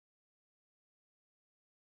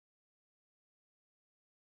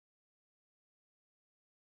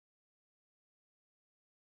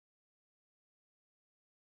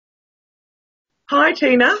Hi,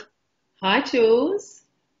 Tina. Hi, Jules.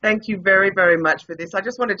 Thank you very, very much for this. I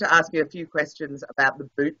just wanted to ask you a few questions about the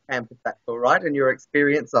boot camp, if that's all right, and your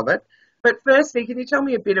experience of it. But firstly, can you tell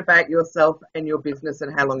me a bit about yourself and your business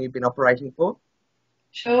and how long you've been operating for?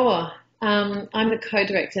 Sure. I'm the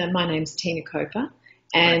co-director. My name's Tina Kopa, Right.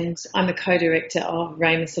 and I'm the co-director of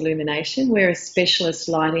Ramus Illumination. We're a specialist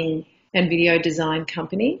lighting and video design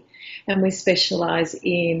company, and we specialise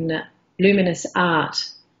in luminous art.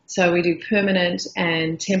 So we do permanent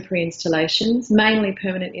and temporary installations, mainly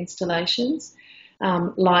permanent installations,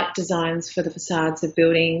 light designs for the facades of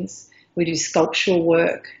buildings. We do sculptural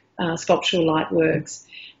work, sculptural light works,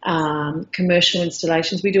 commercial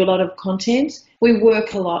installations. We do a lot of content. We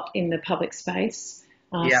work a lot in the public space.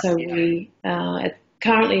 Yeah. So we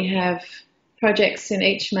currently have projects in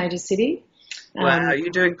each major city. Wow, Um, you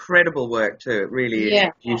do incredible work too. It really is yeah,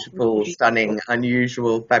 beautiful, stunning,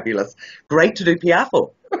 unusual, fabulous. Great to do PR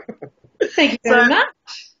for. thank you So, very much.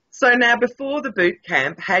 so now before the boot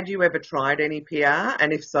camp, had you ever tried any PR?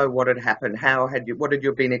 And if so, what had happened? What had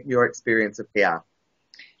been your experience of PR?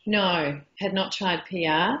 No, had not tried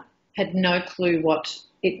PR, had no clue what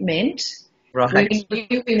it meant. Right. We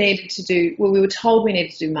knew we needed to do, well, we were told we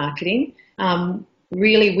needed to do marketing.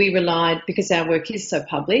 Really, we relied, because our work is so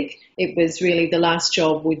public, it was really the last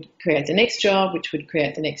job would create the next job, which would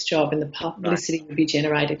create the next job, and the Right. publicity would be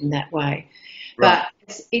generated in that way. Right.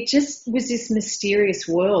 But it just was this mysterious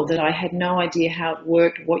world that I had no idea how it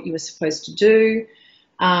worked, what you were supposed to do.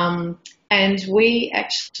 Um, and we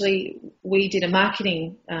did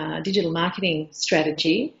a digital marketing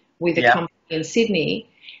strategy with a Yeah. company in Sydney,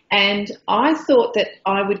 and I thought that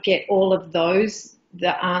I would get all of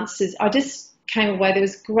the answers. I just came away. There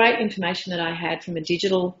was great information that I had from a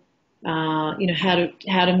digital, how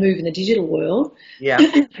to move in the digital world, Yeah.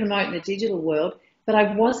 promote in the digital world, but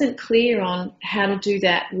I wasn't clear on how to do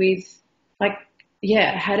that with, like,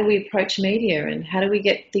 yeah, how do we approach media and how do we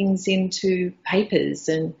get things into papers?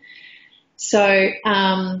 And so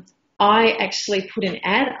I actually put an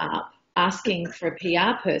ad up asking for a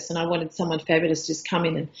PR person. I wanted someone fabulous to just come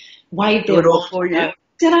in and wave Do their it all wand for and you. go,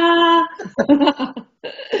 ta-da!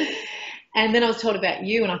 And then I was told about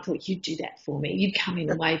you, and I thought, you'd do that for me. You'd come in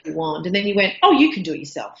and wave your wand. And then you went, oh, you can do it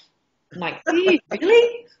yourself. I'm like,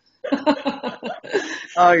 really?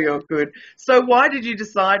 Oh, you're good. So why did you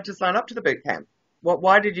decide to sign up to the boot camp?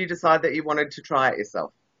 Why did you decide that you wanted to try it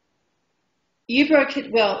yourself? You broke it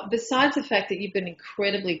well, besides the fact that you've got an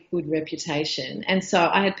incredibly good reputation. And so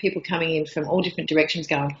I had people coming in from all different directions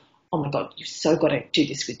going, oh my God, you've so got to do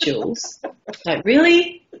this with Jules. Like,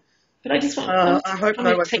 really? But I'm I just hope trying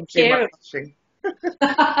no to one take can see my care of. blushing.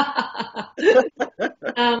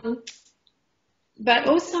 um, but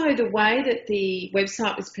also the way that the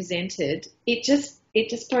website was presented, it just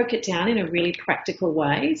broke it down in a really practical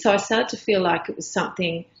way. So I started to feel like it was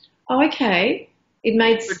something, oh, okay, Could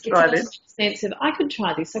it try started to this. make sense of, I could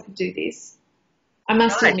try this, I could do this. I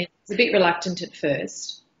must Right. admit, I was a bit reluctant at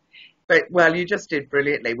first. But well, you just did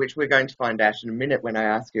brilliantly, which we're going to find out in a minute when I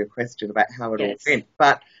ask you a question about how it all Yes. went.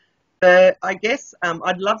 But I guess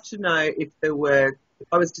I'd love to know if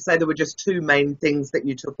I was to say there were just two main things that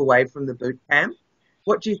you took away from the boot camp,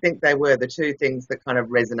 what do you think they were, the two things that kind of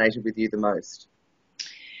resonated with you the most?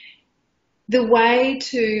 The way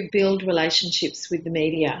to build relationships with the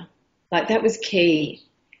media, like that was key.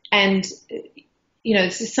 And,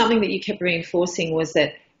 this is something that you kept reinforcing was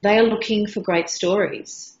that they are looking for great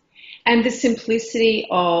stories. And the simplicity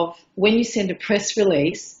of when you send a press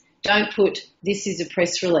release, don't put this is a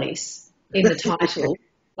press release in the title.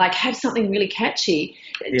 Like have something really catchy.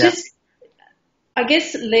 Yeah, Just I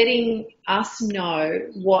guess letting us know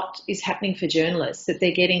what is happening for journalists, that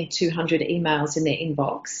they're getting 200 emails in their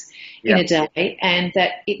inbox in yeah, a day, and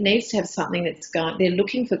that it needs to have something that's going, they're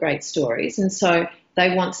looking for great stories. And so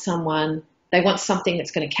they want something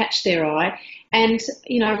that's going to catch their eye. And,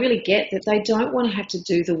 I really get that they don't want to have to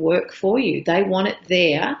do the work for you. They want it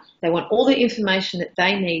there. They want all the information that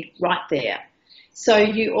they need right there. So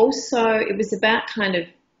it was about kind of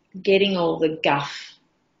getting all the guff,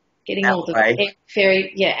 getting that all the way.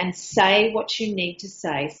 very, yeah, and say what you need to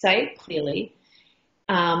say it clearly,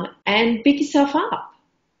 and big yourself up.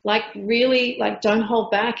 Like really, like don't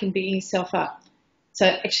hold back in bigging yourself up. So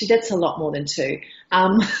actually, that's a lot more than two.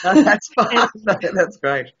 Um, No, that's fine. and, No, that's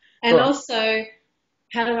great. Go and on. also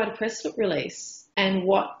how to write a press release and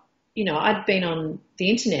I'd been on the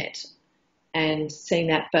internet and seen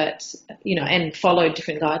that, but, and followed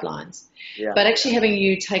different guidelines. Yeah, But actually having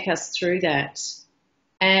you take us through that.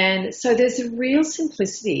 And so there's a real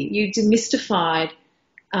simplicity. You demystified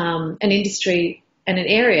an industry and an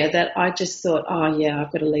area that I just thought, oh, yeah,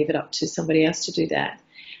 I've got to leave it up to somebody else to do that.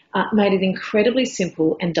 made it incredibly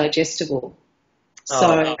simple and digestible. Oh,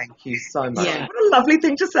 So, thank you so much. yeah. What a lovely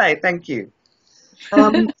thing to say. Thank you.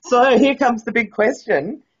 So here comes the big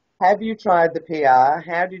question. Have you tried the PR?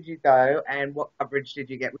 How did you go? And what coverage did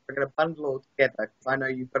you get? We're going to bundle all together because I know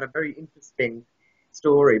you've got a very interesting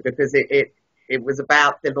story because it was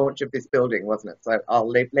about the launch of this building, wasn't it? So I'll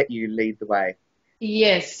let you lead the way.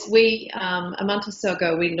 Yes, a month or so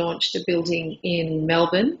ago, we launched a building in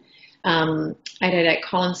Melbourne, 888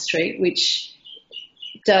 Collins Street, which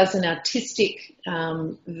does an artistic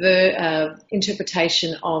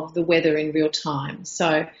interpretation of the weather in real time.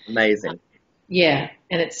 So Amazing. yeah,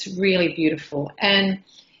 and it's really beautiful. And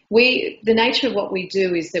the nature of what we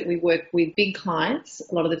do is that we work with big clients.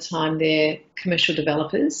 A lot of the time they're commercial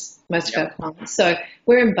developers, most of our clients. So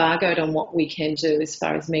we're embargoed on what we can do as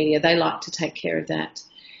far as media. They like to take care of that.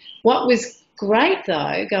 What was great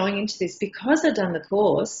though, going into this, because I'd done the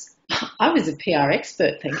course, I was a PR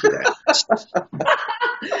expert, thank you very much.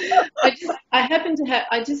 I happened to have,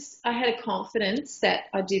 I had a confidence that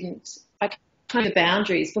I kind of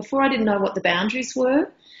boundaries. Before I didn't know what the boundaries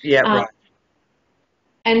were. Yeah, right.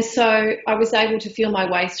 And so I was able to feel my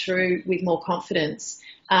way through with more confidence.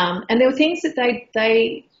 And there were things that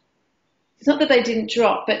they it's not that they didn't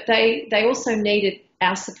drop, but they also needed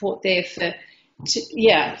our support there so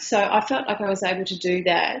I felt like I was able to do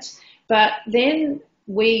that. But then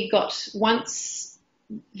once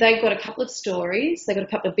they got a couple of stories,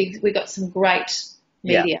 we got some great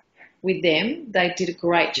media with them. They did a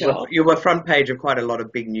great job. You were front page of quite a lot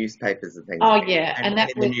of big newspapers and things. Oh, yeah. And that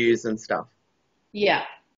was the news and stuff. Yeah.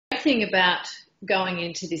 The thing about going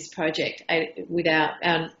into this project, with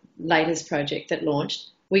our latest project that launched,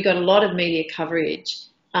 we got a lot of media coverage,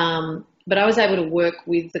 but I was able to work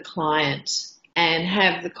with the client and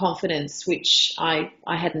have the confidence, which I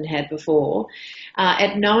hadn't had before,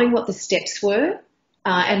 at knowing what the steps were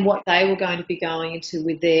and what they were going to be going into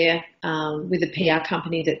with the PR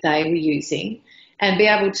company that they were using, and be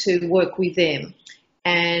able to work with them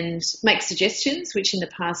and make suggestions, which in the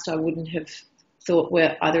past I wouldn't have thought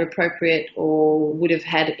were either appropriate or would have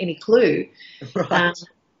had any clue. Right.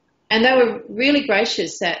 And they were really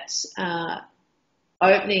gracious at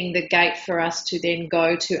opening the gate for us to then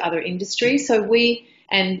go to other industries. So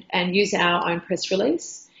and use our own press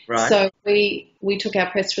release. Right. So we took our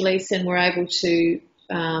press release and were able to,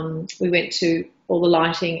 we went to all the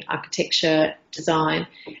lighting, architecture, design,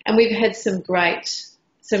 and we've had there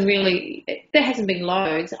hasn't been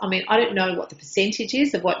loads. I mean, I don't know what the percentage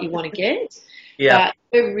is of what you want to get. Yeah. But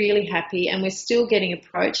we're really happy, and we're still getting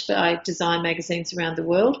approached by design magazines around the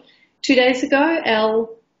world. 2 days ago,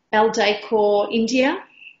 El Decor India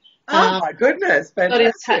My goodness, fantastic. got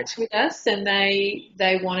in touch with us, and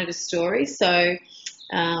they wanted a story. So,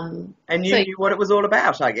 and you knew what it was all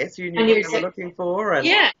about, I guess. You knew what they were looking for, and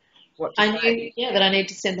what to say. Knew that I need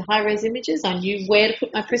to send the high-res images. I knew where to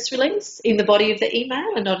put my press release in the body of the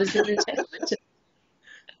email, and not as an attachment.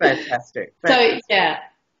 Fantastic. So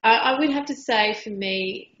I would have to say, for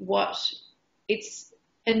me, it's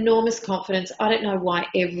enormous confidence. I don't know why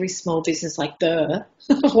every small business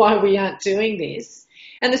why we aren't doing this.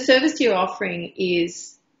 And the service you're offering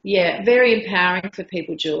is, very empowering for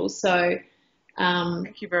people, Jules. So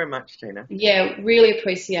thank you very much, Tina. Yeah, really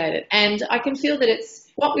appreciate it. And I can feel that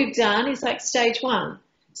what we've done is like stage one.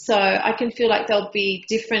 So I can feel like there'll be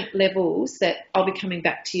different levels that I'll be coming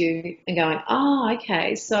back to you and going, oh,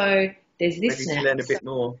 okay, so there's this now. Maybe to learn a bit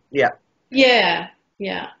more. Yeah. Yeah.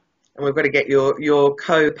 And we've got to get your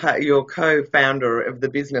co-founder of the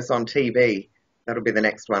business on TV. That'll be the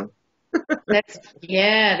next one.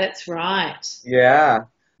 That's right. Yeah.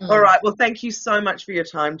 All right. Well, thank you so much for your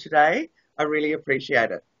time today. I really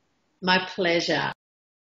appreciate it. My pleasure.